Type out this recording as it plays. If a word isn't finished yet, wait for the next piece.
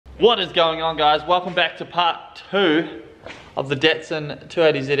What is going on, guys? Welcome back to part 2 of the Datsun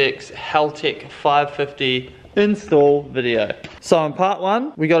 280ZX Haltech 550 install video. So in part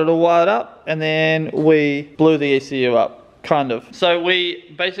 1, we got it all wired up and then we blew the ECU up, kind of. So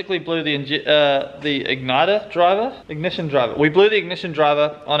we basically blew the ignition driver. We blew the ignition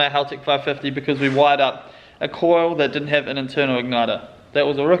driver on our Haltech 550 because we wired up a coil that didn't have an internal igniter. That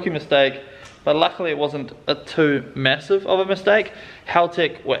was a rookie mistake. But luckily it wasn't too massive of a mistake.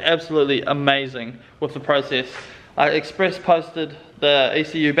 Haltech were absolutely amazing with the process. I express posted the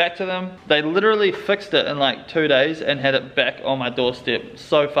ECU back to them. They literally fixed it in like 2 days and had it back on my doorstep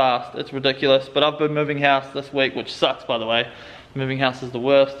so fast. It's ridiculous. But I've been moving house this week, which sucks, by the way. Moving house is the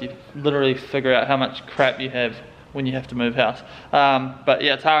worst. You literally figure out how much crap you have when you have to move house. But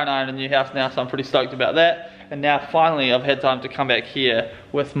yeah, Tara and I are in a new house now, so I'm pretty stoked about that. And now finally I've had time to come back here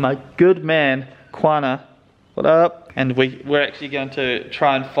with my good man, Kwana. What up? And we're actually going to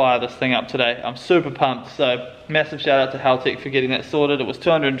try and fire this thing up today. I'm super pumped, so massive shout out to Haltech for getting that sorted. It was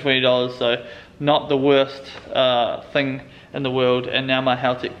 $220, so not the worst thing in the world. And now my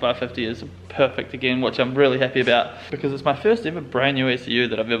Haltech 550 is perfect again, which I'm really happy about because it's my first ever brand new ECU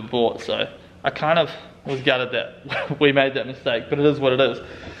that I've ever bought. So I kind of was gutted that we made that mistake, but it is what it is.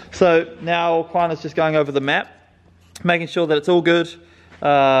 So now Kwana's just going over the map, making sure that it's all good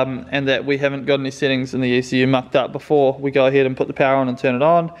and that we haven't got any settings in the ECU mucked up before we go ahead and put the power on and turn it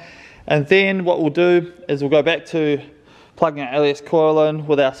on. And then what we'll do is we'll go back to plugging our LS coil in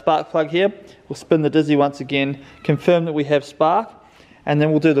with our spark plug here. We'll spin the dizzy once again, confirm that we have spark, and then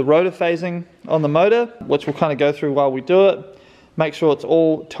we'll do the rotor phasing on the motor, which we'll kind of go through while we do it. Make sure it's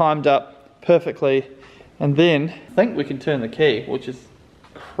all timed up perfectly, and then I think we can turn the key, which is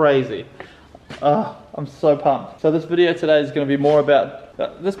crazy. I'm so pumped. So this video today is going to be more about,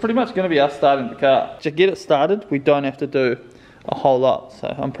 this is pretty much going to be us starting the car. To get it started, we don't have to do a whole lot,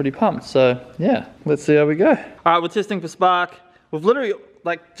 so I'm pretty pumped. So yeah, let's see how we go. Alright, we're testing for spark. We've literally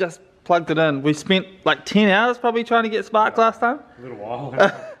like just plugged it in. We spent like 10 hours probably trying to get spark last time. A little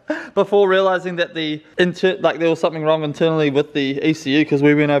while. Before realizing that there was something wrong internally with the ECU, because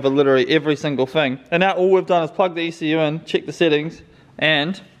we went over literally every single thing. And now all we've done is plug the ECU in, check the settings,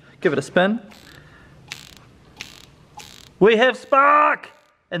 and give it a spin. We have spark!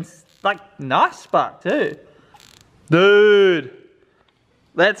 And like nice spark too. Dude,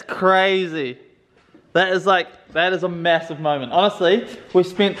 that's crazy. That is a massive moment. Honestly, we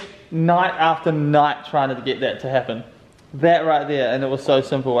spent night after night trying to get that to happen. That right there, and it was so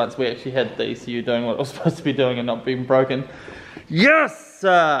simple once we actually had the ECU doing what it was supposed to be doing and not being broken. Yes!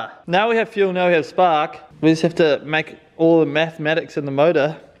 Now we have fuel, now we have spark. We just have to make all the mathematics in the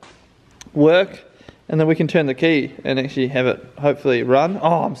motor work, and then we can turn the key and actually have it hopefully run.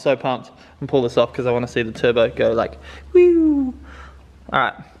 Oh, I'm so pumped. And pull this off because I want to see the turbo go like, whew.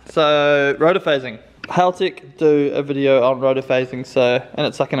 Alright, so rotor phasing. Haltech do a video on rotor phasing, and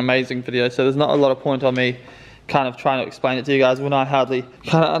it's like an amazing video, so there's not a lot of point on me kind of trying to explain it to you guys when I hardly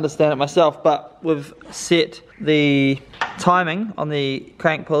kind of understand it myself. But we've set the timing on the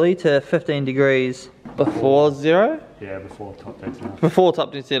crank pulley to 15 degrees before zero. Yeah, before top dead center. Before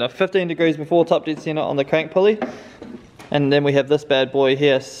top dead center. 15 degrees before top dead center on the crank pulley. And then we have this bad boy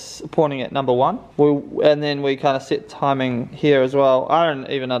here pointing at number 1. And then we kind of set timing here as well. I don't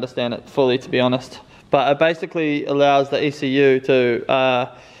even understand it fully, to be honest. But it basically allows the ECU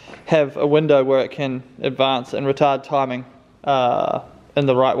to have a window where it can advance and retard timing in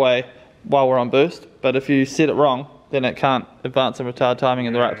the right way while we're on boost. But if you set it wrong, then it can't advance and retard timing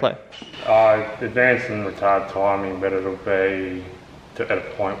in the right place. Advance and retard timing, but it'll be at a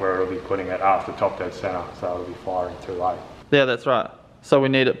point where it'll be putting it after top dead center, so it'll be firing too late. Yeah, that's right. So we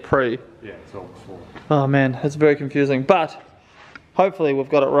need it pre. Yeah, it's all before. Oh man, it's very confusing. But hopefully we've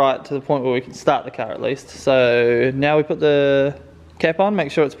got it right to the point where we can start the car at least. So now we put the cap on, make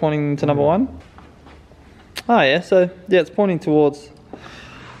sure it's pointing to number 1. Oh yeah, so yeah, it's pointing towards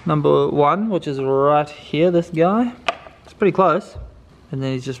number 1, which is right here, this guy. It's pretty close. And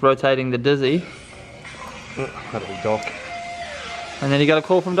then he's just rotating the dizzy. That'll be Doc. And then he got a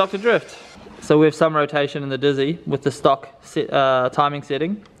call from Dr. Drift. So we have some rotation in the dizzy with the stock timing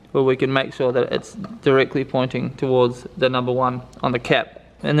setting, where we can make sure that it's directly pointing towards the number 1 on the cap.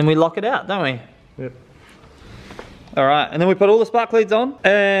 And then we lock it out, don't we? Yep. Alright, and then we put all the spark leads on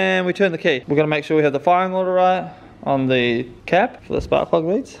and we turn the key. We're going to make sure we have the firing order right on the cap for the spark plug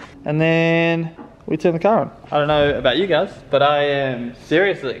leads, and then we turn the car on. I don't know about you guys, but I am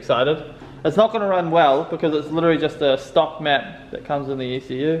seriously excited. It's not going to run well because it's literally just a stock map that comes in the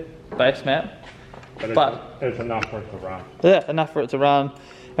ECU, base map. But it's enough for it to run. Yeah, enough for it to run.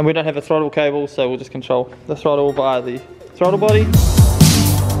 And we don't have a throttle cable, so we'll just control the throttle via the throttle body.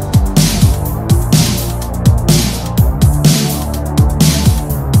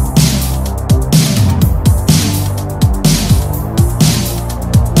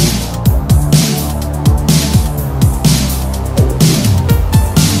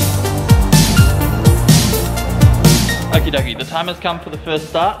 Okie dokie, the timer's come for the first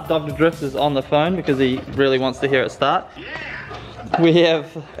start. Dr. Drift is on the phone because he really wants to hear it start. We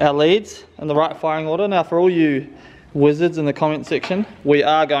have our leads in the right firing order. Now for all you wizards in the comment section, we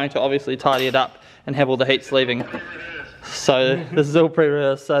are going to obviously tidy it up and have all the heats leaving. So this is all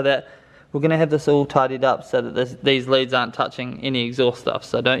pre-rehearsed so that we're going to have this all tidied up so that these leads aren't touching any exhaust stuff.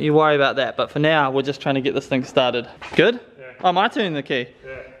 So don't you worry about that. But for now, we're just trying to get this thing started. Good? Yeah. Oh, am I turning the key?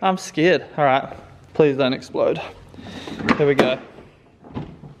 Yeah. I'm scared. Alright, please don't explode. Here we go.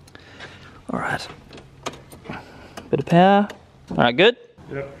 Alright. Bit of power. Alright, good?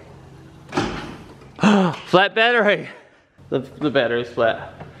 Yep. Flat battery. The battery's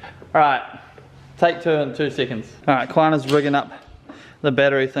flat. Alright, take 2 in 2 seconds. Alright, Kleina's rigging up the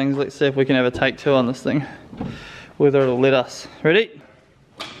battery things. Let's see if we can have a take 2 on this thing. Whether it'll let us. Ready?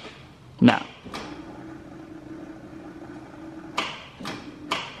 Nah.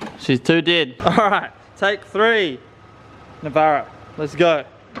 She's too dead. Alright, take 3. Navarra, let's go.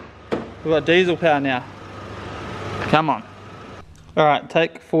 We've got diesel power now. Come on. Alright,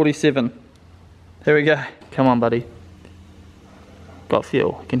 take 47. Here we go. Come on, buddy. Got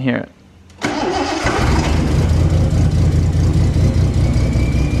fuel, I can hear it.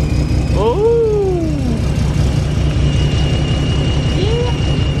 Ooh! Yeah.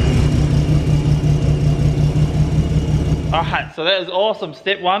 Alright, so that is awesome.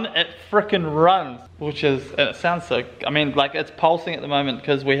 Step 1, it frickin' runs. Which is, and it sounds so, I mean, like it's pulsing at the moment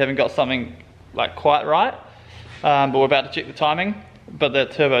because we haven't got something like quite right. But we're about to check the timing. But that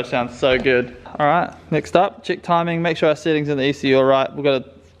turbo sounds so good. Alright, next up, check timing, make sure our settings in the ECU are right. We've got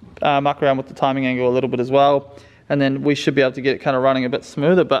to muck around with the timing angle a little bit as well. And then we should be able to get it kind of running a bit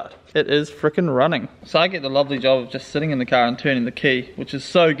smoother, but it is frickin' running. So I get the lovely job of just sitting in the car and turning the key, which is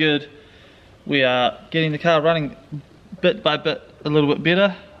so good. We are getting the car running bit by bit a little bit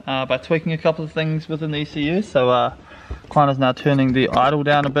better by tweaking a couple of things within the ECU. So Kleina's now turning the idle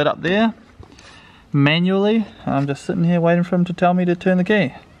down a bit up there. Manually, I'm just sitting here waiting for him to tell me to turn the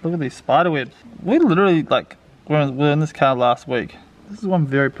key. Look at these spider webs. We literally we're in this car last week. This is one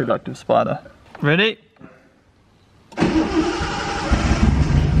very productive spider. Ready?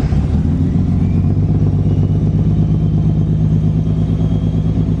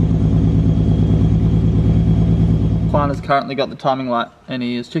 Kleina's currently got the timing light and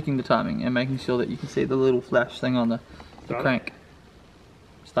he is checking the timing and making sure that you can see the little flash thing on the crank.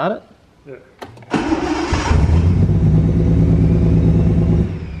 Start it? Yeah.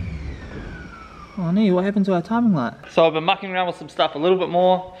 Oh nee, what happened to our timing light? So I've been mucking around with some stuff a little bit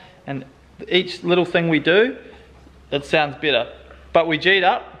more, and each little thing we do, it sounds better. But we G'd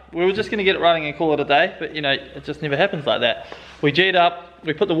up, we were just gonna get it running and call it a day, but you know, it just never happens like that. We G'd up,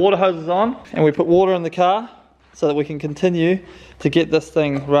 we put the water hoses on, and we put water in the car so that we can continue to get this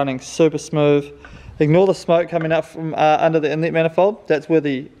thing running super smooth. Ignore the smoke coming up from under the inlet manifold. That's where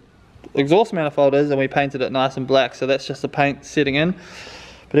the exhaust manifold is, and we painted it nice and black, so that's just the paint setting in.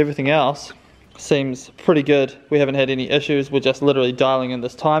 But everything else seems pretty good. We haven't had any issues. We're just literally dialing in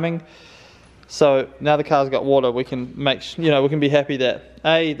this timing. So now the car's got water, we can make, you know, we can be happy that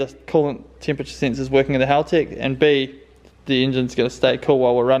A, the coolant temperature sensor is working in the Haltech, and B, the engine's going to stay cool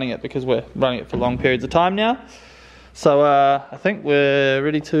while we're running it because we're running it for long periods of time now. So I think we're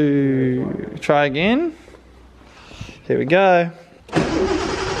ready to try again. Here we go.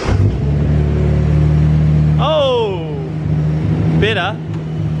 Oh, better.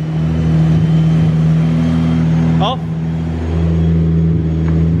 Off.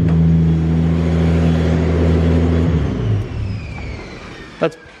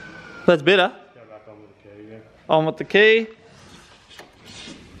 That's better. Go back on with the key again. On with the key.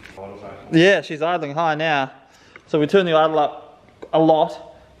 Yeah, she's idling high now. So we turned the idle up a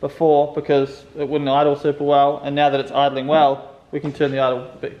lot before because it wouldn't idle super well, and now that it's idling well, we can turn the idle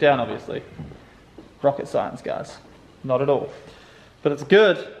back down obviously. Rocket science, guys. Not at all. But it's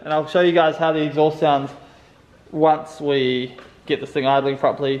good, and I'll show you guys how the exhaust sounds once we get this thing idling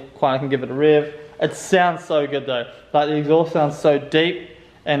properly. Kleina can give it a rev. It sounds so good though. Like the exhaust sounds so deep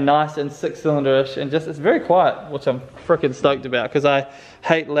and nice and 6-cylinder-ish, and just it's very quiet, which I'm freaking stoked about because I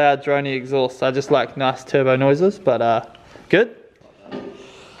hate loud drony exhausts. I just like nice turbo noises, but good.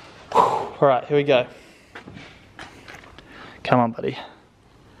 Alright, here we go. Come on, buddy.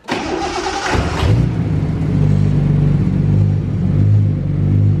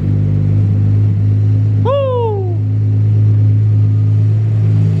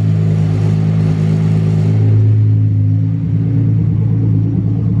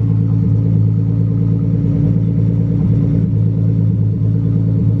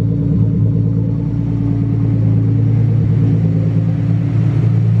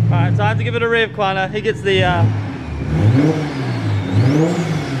 Time to give it a rev, Kleina. He gets the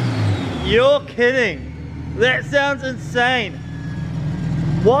You're kidding. That sounds insane.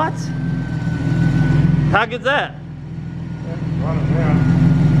 What? How good's that? Running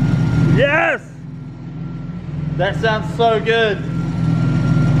now. Yes! That sounds so good.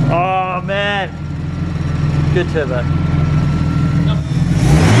 Oh man. Good turbo.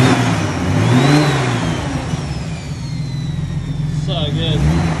 So good.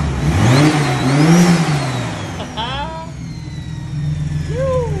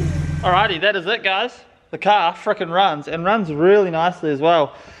 Alrighty, that is it guys. The car frickin' runs, and runs really nicely as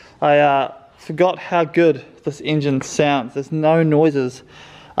well. I forgot how good this engine sounds. There's no noises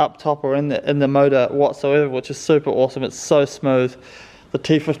up top or in the motor whatsoever, which is super awesome. It's so smooth. The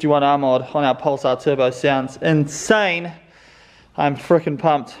T51R mod on our Pulsar turbo sounds insane. I'm frickin'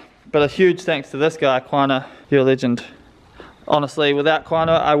 pumped. But a huge thanks to this guy, Quana. You're a legend. Honestly, without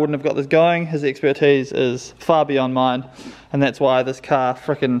Quana, I wouldn't have got this going. His expertise is far beyond mine, and that's why this car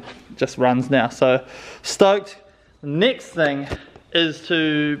frickin' just runs now. So stoked. Next thing is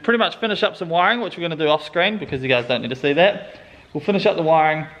to pretty much finish up some wiring, which we're going to do off screen because you guys don't need to see that. We'll finish up the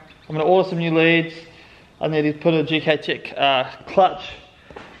wiring. I'm going to order some new leads. I need to put a GK Tech clutch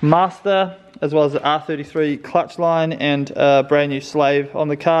master as well as the R33 clutch line and a brand new slave on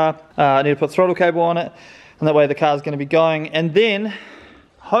the car. I need to put throttle cable on it, and that way the car's going to be going. And then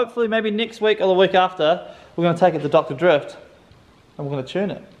hopefully maybe next week or the week after, we're going to take it to Dr. Drift and we're going to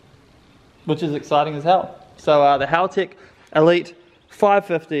tune it, which is exciting as hell. So the Haltech Elite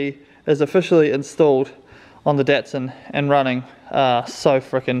 550 is officially installed on the Datsun and running. So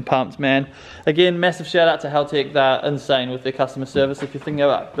freaking pumped, man. Again, massive shout out to Haltech. They're insane with their customer service. If you're thinking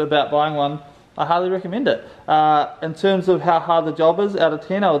about buying one, I highly recommend it. In terms of how hard the job is, out of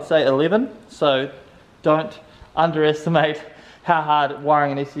 10 I would say 11. So don't underestimate how hard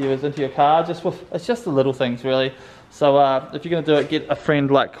wiring an ECU is into your car. It's just the little things really. So if you're going to do it, get a friend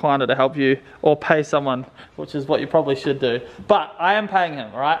like Quana to help you, or pay someone, which is what you probably should do. But I am paying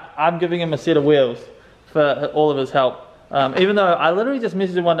him, alright? I'm giving him a set of wheels for all of his help. Even though I literally just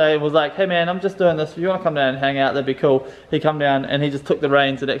messaged him one day and was like, hey man, I'm just doing this, if you want to come down and hang out, that'd be cool. He come down and he just took the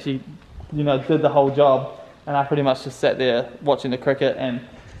reins and actually, you know, did the whole job. And I pretty much just sat there watching the cricket and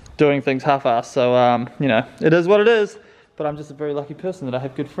doing things half-assed. So, you know, it is what it is. But I'm just a very lucky person that I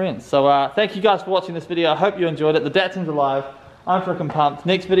have good friends. So thank you guys for watching this video. I hope you enjoyed it. The Datsun's alive. I'm freaking pumped.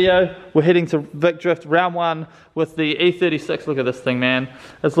 Next video, we're heading to Vic Drift round 1 with the E36. Look at this thing, man.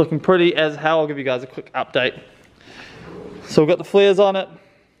 It's looking pretty as hell. I'll give you guys a quick update. So we've got the flares on it.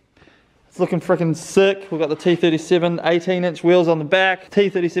 It's looking freaking sick. We've got the T37 18-inch wheels on the back.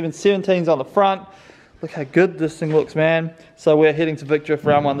 T37 17s on the front. Look how good this thing looks, man. So we're heading to Vic Drift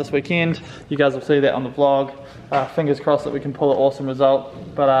round 1 this weekend. You guys will see that on the vlog. Fingers crossed that we can pull an awesome result.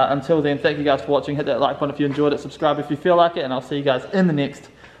 But until then, thank you guys for watching. Hit that like button if you enjoyed it. Subscribe if you feel like it. And I'll see you guys in the next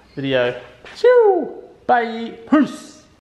video. Chew! Bye! Peace!